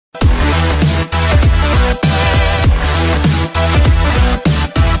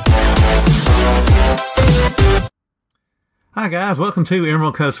Hi guys, welcome to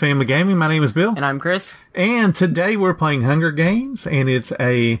Emerald Coast Family Gaming. My name is Bill. And I'm Chris. And today we're playing Hunger Games, and it's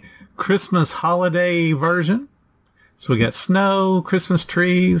a Christmas holiday version. So we got snow, Christmas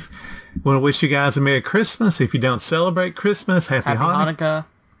trees. Want to wish you guys a Merry Christmas. If you don't celebrate Christmas, Happy Hanukkah.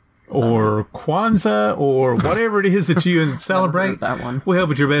 Or Kwanzaa, or whatever it is that you celebrate. That one. We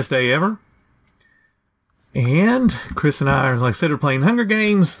hope it's your best day ever. And Chris and I are, like I said, we're playing Hunger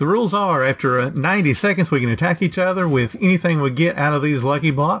Games. The rules are, after 90 seconds, we can attack each other with anything we get out of these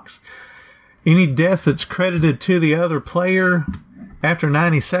lucky blocks. Any death that's credited to the other player after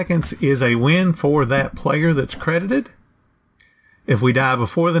 90 seconds is a win for that player that's credited. If we die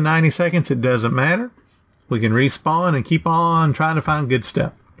before the 90 seconds, it doesn't matter. We can respawn and keep on trying to find good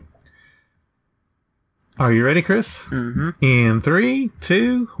stuff. Are you ready, Chris? Mm-hmm. In 3,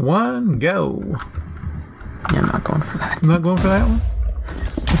 2, 1, go. Yeah, I'm not going for that. I'm not going for that one?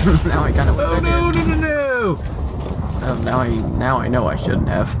 Now I gotta. Oh, no. Oh, now I know I shouldn't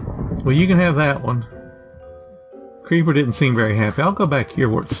have. Well, you can have that one. Creeper didn't seem very happy. I'll go back here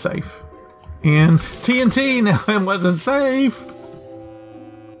where it's safe. And TNT, now it wasn't safe.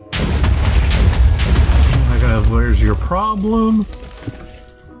 I got, where's your problem?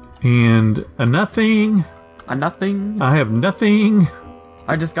 And a nothing. A nothing? I have nothing.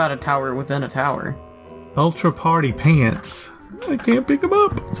 I just got a tower within a tower. Ultra Party Pants. I can't pick them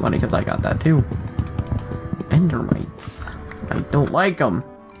up. It's funny because I got that too. Endermites. I don't like them.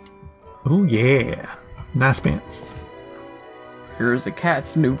 Oh yeah. Nice pants. There's a cat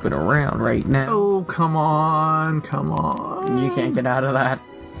snooping around right now. Oh, come on. Come on. You can't get out of that.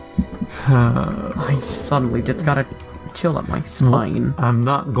 I suddenly just gotta chill at my spine. Well, I'm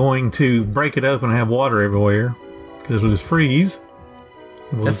not going to break it open and have water everywhere, because it'll just freeze.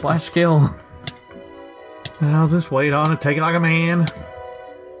 Just slash kill. I'll just wait on it, take it like a man.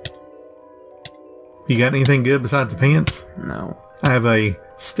 You got anything good besides the pants? No. I have a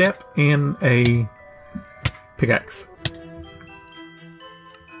step and a pickaxe.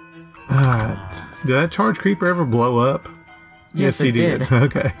 Alright. Did that charge creeper ever blow up? Yes, he did.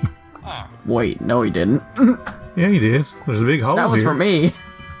 Okay. Wait, no he didn't. Yeah, he did. There's a big hole here. That was for me.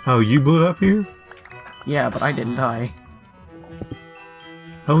 Oh, you blew up here? Yeah, but I didn't die.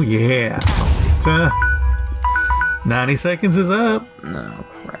 Oh, yeah. 90 seconds is up. No,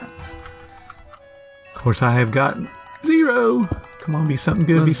 crap. Of course, I have gotten 0. Come on, be something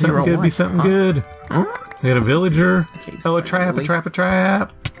good, be something good, be something good. I got a villager. Oh, a trap, a trap, a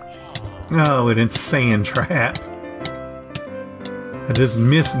trap. Oh, an insane trap. I just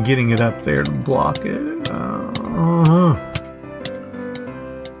missed getting it up there to block it.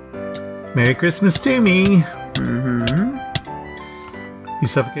 Merry Christmas to me. Mm-hmm. You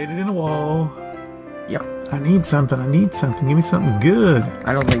suffocated in a wall. Yep. I need something, I need something. Give me something good.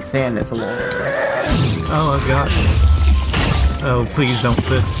 I don't think sand is a wall. Oh, I got it. Oh, please don't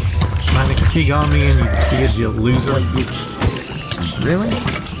put minor fatigue on me and you kid, you loser. Really?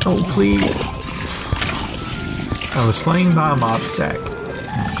 Oh, please. I was slain by a mob stack.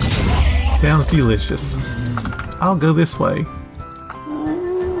 Sounds delicious. I'll go this way.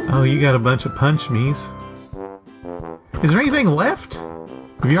 Oh, you got a bunch of punch me's. Is there anything left?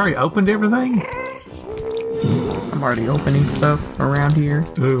 Have you already opened everything? I'm already opening stuff around here.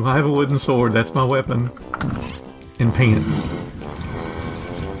 Ooh, I have a wooden sword. That's my weapon. And pants.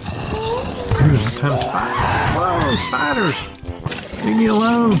 Dude, a ton of spiders. Whoa, spiders! Leave me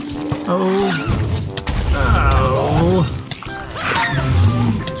alone. Oh. Oh.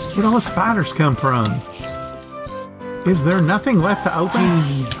 Where'd all the spiders come from? Is there nothing left to open?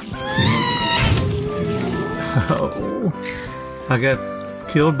 Jeez. Oh. I got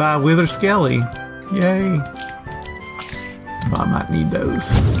killed by a wither skelly. Yay. Well, I might need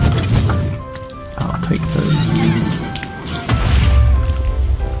those. I'll take those.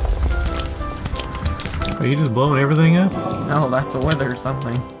 Are you just blowing everything up? No, that's a wither or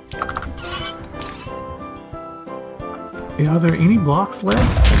something. Are there any blocks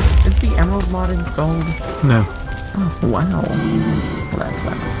left? Is the emerald mod installed? No. Oh, wow. Well, that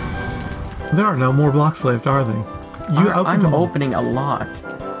sucks. There are no more blocks left, are there? I'm opening a lot.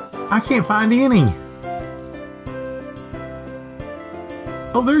 I can't find any.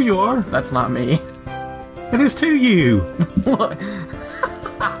 Oh, there you are. That's not me. It is to you. What?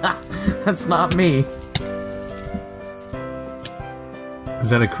 That's not me. Is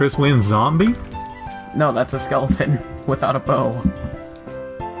that a Chris Wynn zombie? No, that's a skeleton without a bow.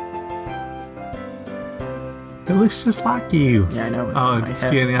 It looks just like you. Yeah, I know. Oh,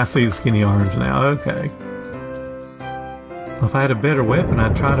 skinny. I see the skinny arms now. Okay. Well, if I had a better weapon,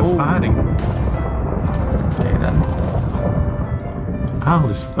 I'd try to fight him. Okay, then. I'll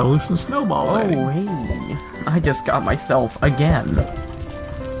just throw some snowballs at him. Oh, hey. I just got myself again.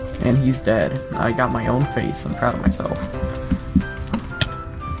 And he's dead. I got my own face. I'm proud of myself.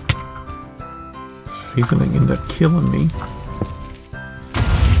 He's gonna end up killing me.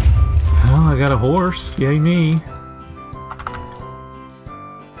 Oh, I got a horse. Yay me.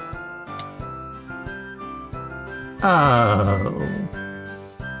 Oh.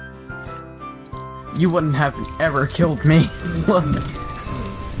 You wouldn't have ever killed me. Look.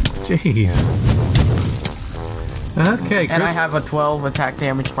 Jeez. Okay, Chris. And I have a 12 attack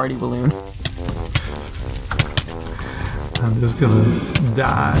damage party balloon. I'm just gonna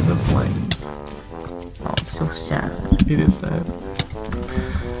die in the flames. Oh, it's so sad. It is sad.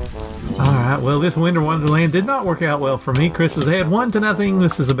 Alright, well, this Winter Wonderland did not work out well for me. Chris has had 1-0.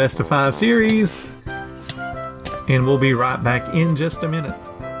 This is a best of 5 series. And we'll be right back in just a minute.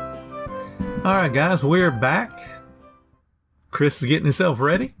 Alright, guys, we're back. Chris is getting himself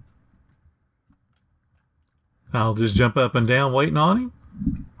ready. I'll just jump up and down waiting on him.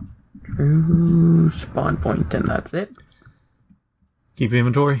 Ooh, spawn point, and that's it. Keep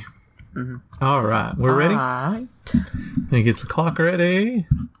inventory. Alright, we're ready. Alright. And get the clock ready.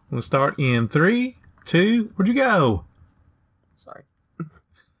 We'll start in 3, 2, where'd you go? Sorry.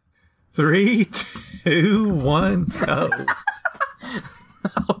 3, 2, 1, go.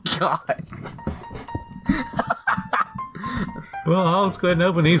 Oh, God. Well, I'll just go ahead and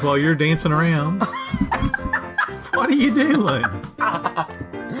open these while you're dancing around. What are you doing?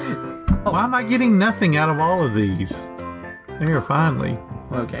 Why am I getting nothing out of all of these? There, finally.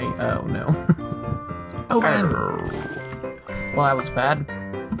 Okay, oh no. Open! Well, that was bad.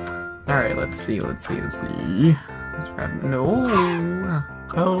 Alright, let's see. Let's grab... No!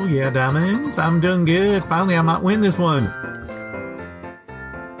 Oh, yeah, diamonds. I'm doing good. Finally, I might win this one.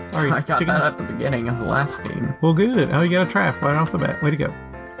 Sorry, I got chickens. that at the beginning of the last game. Well, good. Oh, you got a trap right off the bat. Way to go.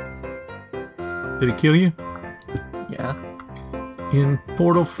 Did it kill you? Yeah. In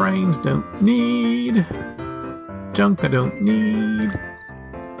portal frames, don't need. Junk I don't need.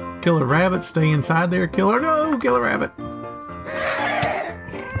 Kill a rabbit, stay inside there. Killer, no! Kill a rabbit.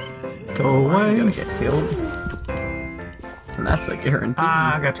 Go away. I'm gonna get killed. And that's a guarantee.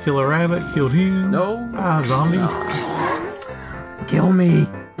 Ah, I got to kill a rabbit. Killed him. No. Ah, zombie. No. Kill me.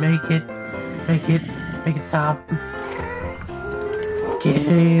 Make it stop.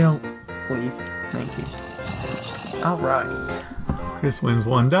 Kill. Please. Thank you. Alright. Chris wins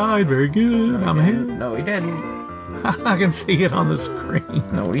 1 died. Very good. I'm ahead. No, he didn't. I can see it on the screen.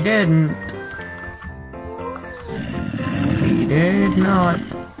 No, he didn't. He did not.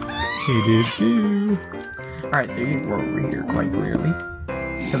 He did too. Alright, so you were over here quite clearly.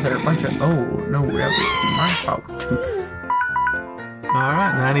 Because there are a bunch of... Oh, no, that was my fault.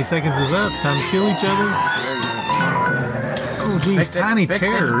 Alright, 90 seconds is up. Time to kill each other. Oh, geez, tiny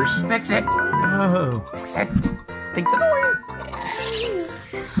terrors. Fix it. Oh. Fix it. Things annoying.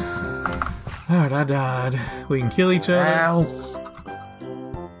 Alright, I died. We can kill each other. Ow.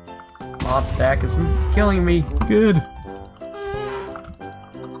 Mob stack is killing me. Good.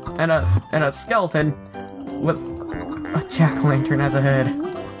 And a skeleton with a jack-o'-lantern as a head.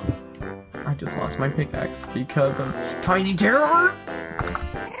 I just lost my pickaxe because of Tiny Terror.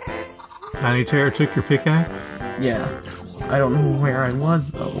 Tiny Terror took your pickaxe? Yeah. I don't know where I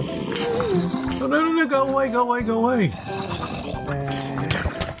was though. Oh, no, go away, go away, go away.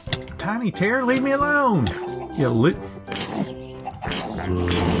 Tiny Terror, leave me alone. You lit.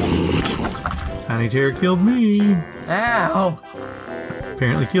 Tiny Terror killed me. Ow.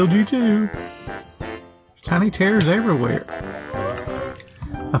 Apparently killed you too. Tiny Terrors everywhere.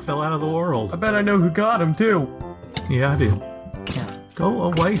 I fell out of the world. I bet I know who got him too. Yeah, I did. Go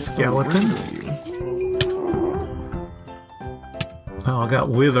away, skeleton. Oh, I got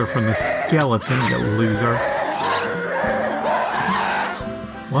Wither from the skeleton, you loser.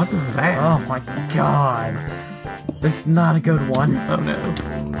 What is that? Oh my god. This is not a good one. Oh no.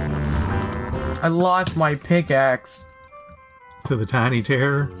 I lost my pickaxe. To the Tiny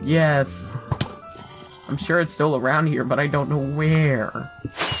Terror? Yes. I'm sure it's still around here, but I don't know where.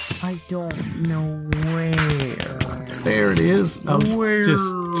 I don't know where. There it is. Oh, Where?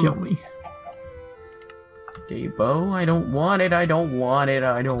 just kill me. Okay, bow. I don't want it. I don't want it.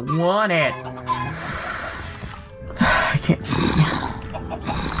 I don't want it. I can't see.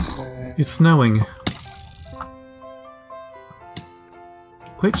 It's snowing.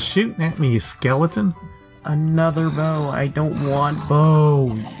 Quit shooting at me, you skeleton. Another bow. I don't want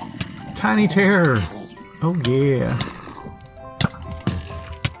bows. Tiny Terror. Oh yeah.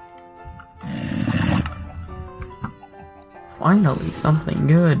 Finally, something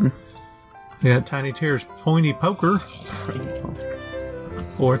good. Yeah, Tiny Terror's pointy poker.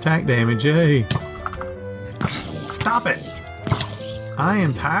 Or attack damage, yay. Stop it! I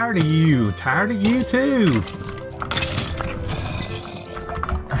am tired of you. Tired of you too.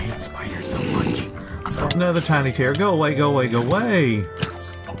 I hate spiders so much. So Another tiny tear. Go away, go away, go away.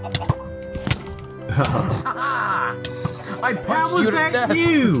 I punched How was you to that death.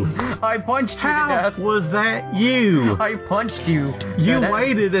 you? I punched you to How death. was that you? I punched you. You to death.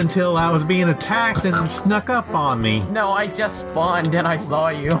 waited until I was being attacked and then snuck up on me. No, I just spawned and I saw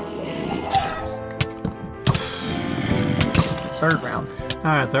you. Third round.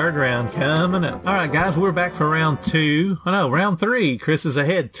 Alright, third round coming up. Alright guys, we're back for round 2. Oh no, round 3. Chris is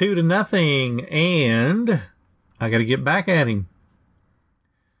ahead 2-0. And I gotta get back at him.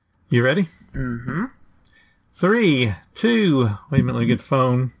 You ready? Mm-hmm. 3, 2, wait a minute, let me get the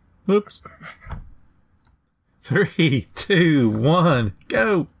phone. Whoops. 3, 2, 1,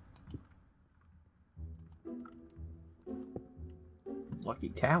 go! Lucky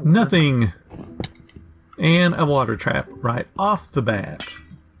tower. Nothing. And a water trap right off the bat.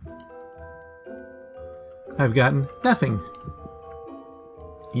 I've gotten nothing.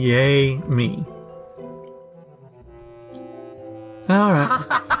 Yay me. Alright.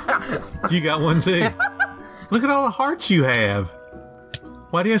 You got one too. Look at all the hearts you have.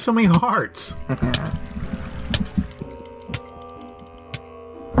 Why do you have so many hearts?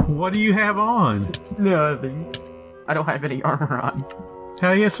 What do you have on? Nothing. I don't have any armor on.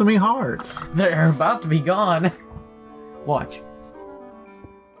 How do you have so many hearts? They're about to be gone. Watch.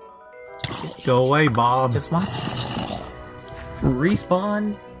 Go away, Bob. Just watch.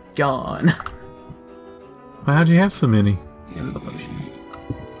 Respawn. Gone. How'd you have so many? It was a potion.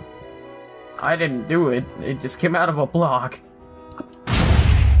 I didn't do it. It just came out of a block.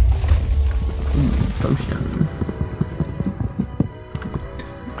 Potion.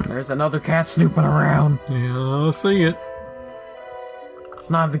 There's another cat snooping around. Yeah, I'll see it. It's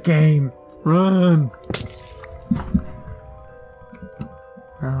not the game. Run.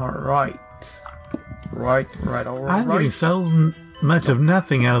 Alright. Alright. I'm getting so much of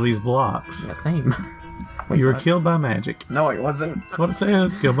nothing out of these blocks. Yeah, same. Wait, You were what? killed by magic. No, it wasn't. That's what it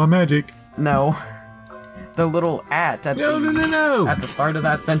says. Killed by magic. No. The little at at No, the, no, no, no. at the start of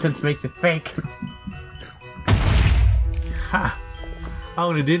that sentence makes it fake. Ha.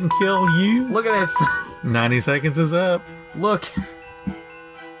 Oh, and it didn't kill you? Look at this. 90 seconds is up. Look.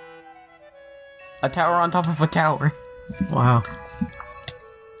 A tower on top of a tower. Wow.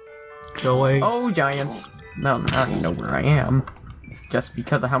 Go away. Oh, giants. No, now you know where I am. Just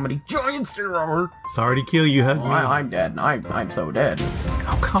because of how many giants there are. Sorry to kill you, Hug Oh, me. I'm dead. I'm so dead.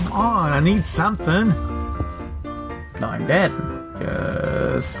 Oh, come on. I need something. No, I'm dead.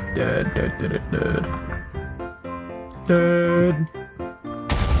 Just dead. Dead.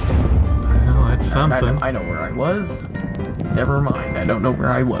 Well, that's something. I know where I was. Never mind. I don't know where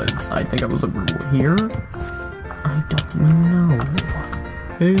I was. I think I was over here. I don't know.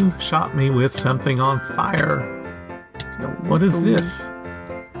 Who shot me with something on fire? What is this?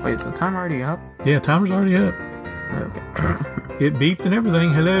 Wait, is the time already up? Yeah, timer's already up. Okay. It beeped and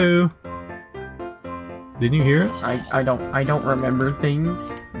everything. Hello. Didn't you hear it? I don't remember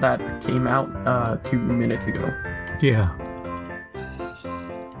things that came out 2 minutes ago. Yeah.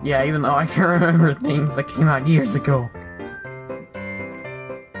 Yeah, even though I can remember things that came out years ago.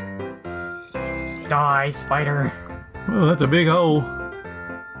 Die, spider. Well, that's a big hole.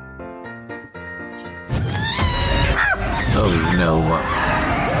 Oh no.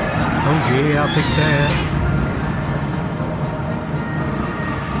 Oh yeah, I'll take that.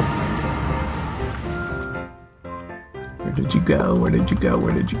 Where did you go? Where did you go?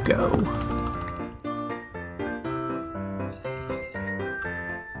 Where did you go?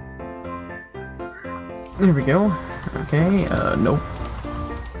 There we go. Okay, nope.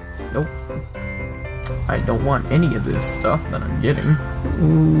 Nope. I don't want any of this stuff that I'm getting.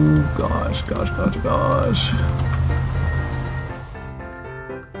 Ooh, gosh. Do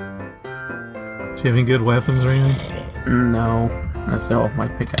you have any good weapons or anything? No. I still have my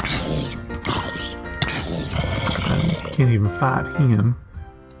pickaxe. I can't even fight him.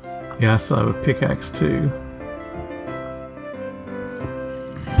 Yeah, I still have a pickaxe too.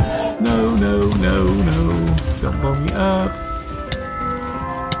 No. Don't blow me up.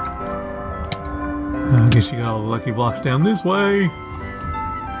 I guess you got all the lucky blocks down this way.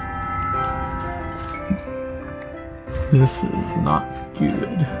 This is not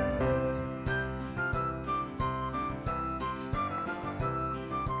good.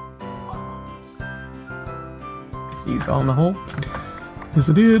 So you fell in the hole? Yes,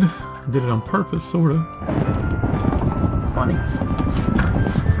 I did. I did it on purpose, sort of. Funny.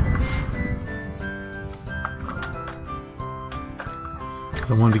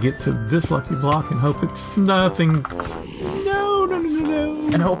 Because I wanted to get to this lucky block and hope it's nothing. No, no, no, no, no.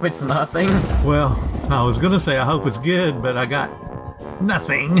 And hope it's nothing. Well, I was going to say I hope it's good, but I got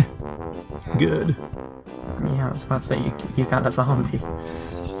nothing good. Yeah, I was about to say you got a zombie.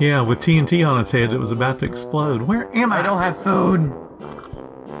 Yeah, with TNT on its head that was about to explode. Where am I? I don't have food.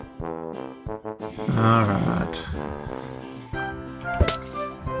 Alright.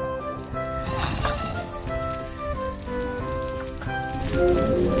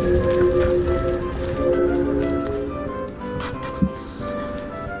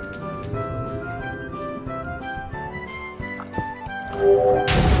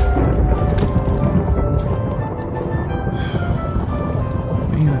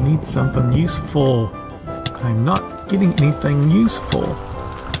 Man, I need something useful. I'm not getting anything useful.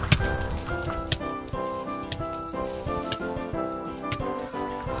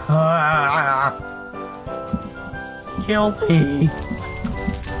 Kill me.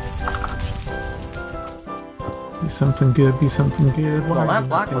 Be something good, be something good. Why Well, are that you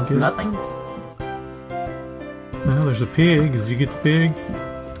block looking was good? nothing. Well, there's a pig. Did you get the pig?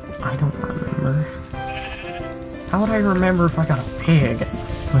 I don't remember. How would I remember if I got a pig?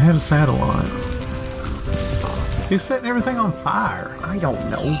 I had a saddle on it. He's setting everything on fire. I don't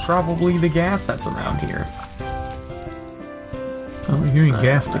know. Probably the gas that's around here. I'm hearing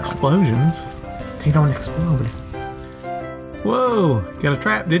gassed explosions. They don't explode. Whoa! Got a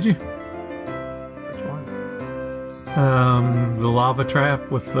trap, did you? Which one? The lava trap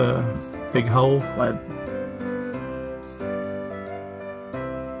with the big hole. What?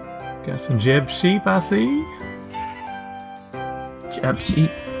 Got some Jeb sheep, I see. Jeb sheep?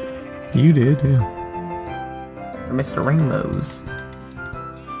 You did, yeah. Or Mr. Rainbows?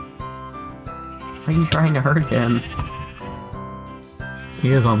 Are you trying to hurt him? He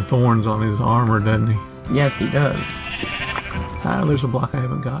has on thorns on his armor, doesn't he? Yes, he does. Ah, there's a block I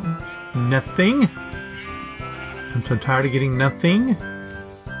haven't gotten. Nothing. I'm so tired of getting nothing.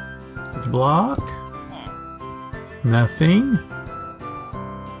 It's a block. Nothing.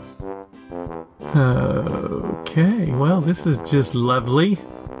 Okay, well, this is just lovely.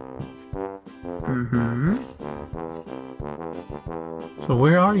 Mm-hmm. So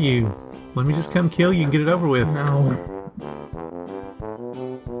where are you? Let me just come kill you and get it over with. No.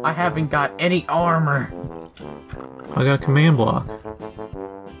 I haven't got any armor. I got a command block.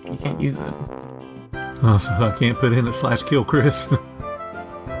 You can't use it. Oh, so I can't put in a /kill Chris.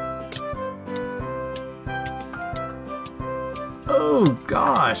 Oh,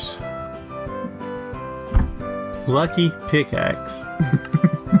 gosh. Lucky pickaxe.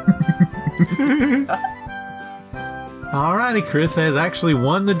 Alrighty, Chris has actually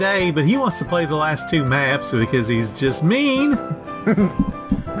won the day, but he wants to play the last two maps because he's just mean.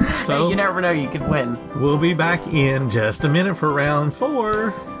 So Hey, you never know, you could win. we'll be back in just a minute for round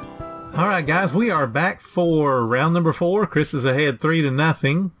 4. Alright guys, we are back for round number 4. Chris is ahead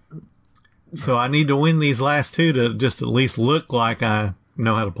 3-0. So I need to win these last two to just at least look like I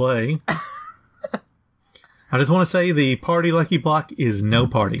know how to play. I just want to say the party lucky block is no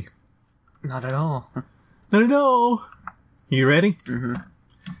party. Not at all. No. You ready? Mm-hmm.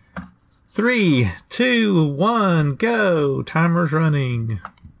 3, 2, 1, go. Timer's running.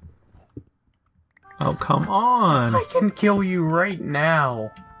 Oh, come on. I can kill you right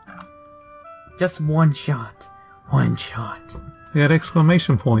now. Just one shot. One shot. I got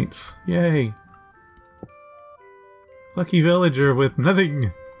exclamation points. Yay. Lucky villager with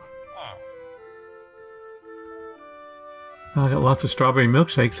nothing. I got lots of strawberry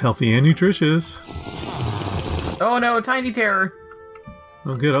milkshakes, healthy and nutritious. Oh no, Tiny Terror.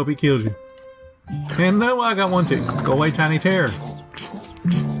 Oh good, hope he kills you. And no, I got one too. Go away, Tiny Terror.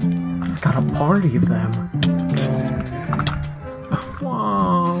 Got a party of them.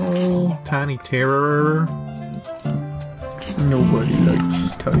 Whoa, Tiny Terror. Nobody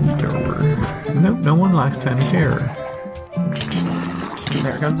likes Tiny Terror. Nope, no one likes Tiny Terror.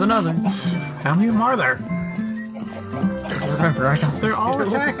 There comes another. How many of them are there? Remember, I got They're all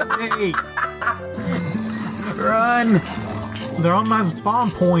attacking me. Run! They're on my spawn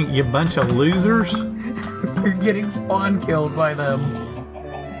point, you bunch of losers. You're getting spawn killed by them.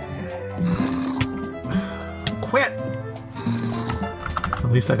 Quit!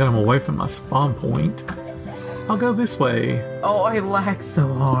 At least I got them away from my spawn point. I'll go this way. Oh, I lag so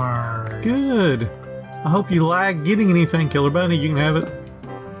hard. Good. I hope you lag getting anything, Killer Bunny. You can have it.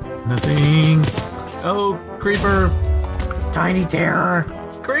 Nothing. Oh, Creeper. Tiny Terror.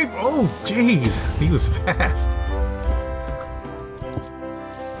 Creep. Oh, jeez. He was fast.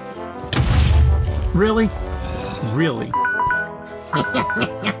 Really? Really?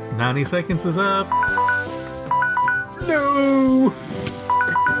 90 seconds is up. No!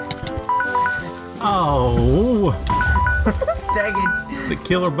 Oh, Dang it. the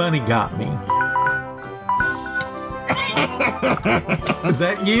killer bunny got me. Is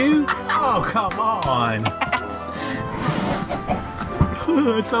that you? Oh, come on.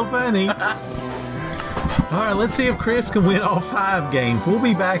 It's so funny. Alright, let's see if Chris can win all 5 games. We'll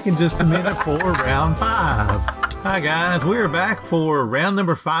be back in just a minute for round 5. Hi guys, we're back for round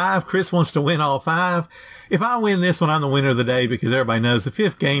number 5. Chris wants to win all 5. If I win this one, I'm the winner of the day because everybody knows the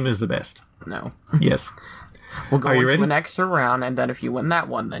 5th game is the best. No. Yes. We'll go Are you into ready? an extra round, and then if you win that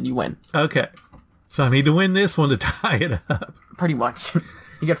one, then you win. Okay. So I need to win this one to tie it up. Pretty much.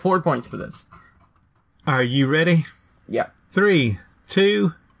 You get 4 points for this. Are you ready? Yeah. 3,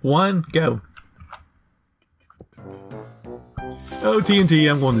 2, 1, go. Oh, TNT,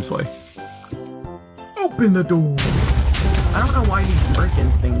 I'm going this way. Open the door. I don't know why these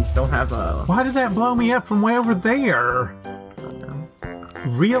merchant things don't have a... Why did that blow me up from way over there? I don't know.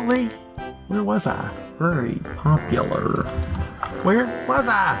 Really? Where was I? Very popular. Where was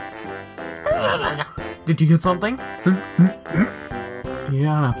I? Did you get something?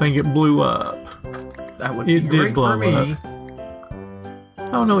 Yeah, and I think it blew up. That would be It did great blow for me. up.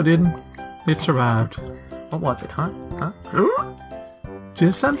 Oh, no, it didn't. It survived. What was it, huh?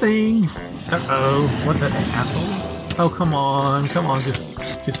 Just something. Uh-oh. What's it, an apple? Oh, come on. Come on,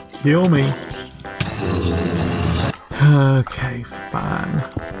 just kill me. Okay, fine.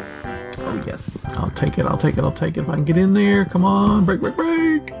 Oh, yes. I'll take it, I'll take it, I'll take it. If I can get in there. Come on. Break, break,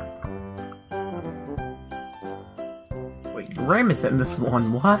 break. Wait, Ramus in this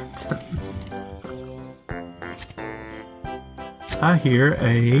one, what? I hear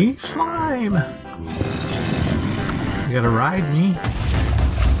a slime. You gotta ride me.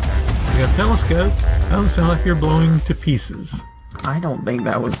 You got a telescope. Oh, sound like you're blowing to pieces. I don't think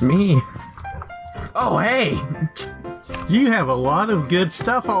that was me. Oh, hey! You have a lot of good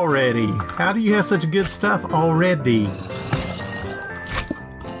stuff already. How do you have such good stuff already?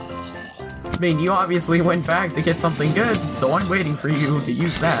 I mean, you obviously went back to get something good, so I'm waiting for you to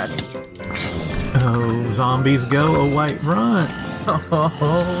use that. Oh, zombies go. Oh, wait, run.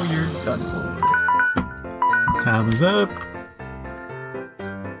 Oh, you're done for. Time is up.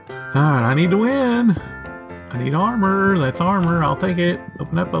 Alright, I need to win. I need armor. That's armor. I'll take it.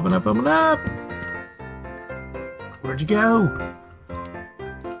 Open up, open up, open up. Where'd you go?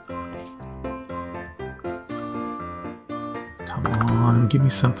 Come on, give me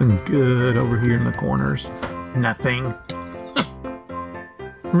something good over here in the corners. Nothing.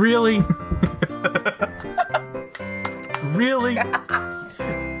 Really? Really?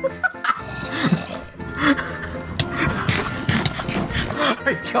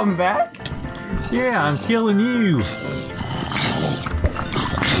 Come back? Yeah, I'm killing you.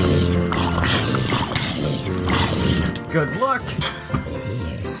 Good luck.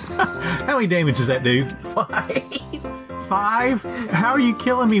 How many damage does that do? 5. 5? How are you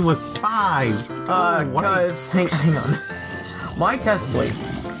killing me with 5? Cause, hang on. My test blade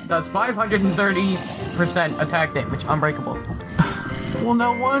does 530% attack damage, unbreakable. Well,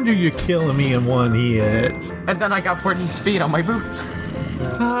 no wonder you're killing me in one hit. And then I got 40 speed on my boots.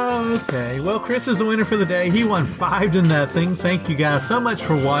 Okay, well, Chris is the winner for the day. He won 5-0. Thank you guys so much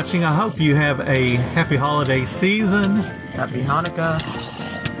for watching. I hope you have a happy holiday season. Happy Hanukkah.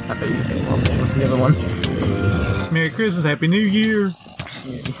 Happy... what's the other one? Merry Christmas, Happy New Year.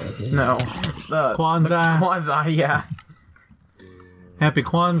 No. Kwanzaa. Kwanzaa, yeah. Happy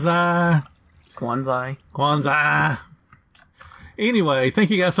Kwanzaa. Kwanzaa. Kwanzaa. Anyway, thank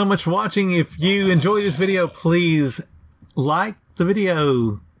you guys so much for watching. If you enjoyed this video, please like the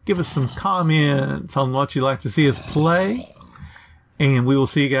video. Give us some comments on what you'd like to see us play. And we will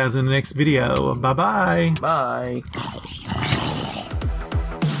see you guys in the next video. Bye-bye. Bye.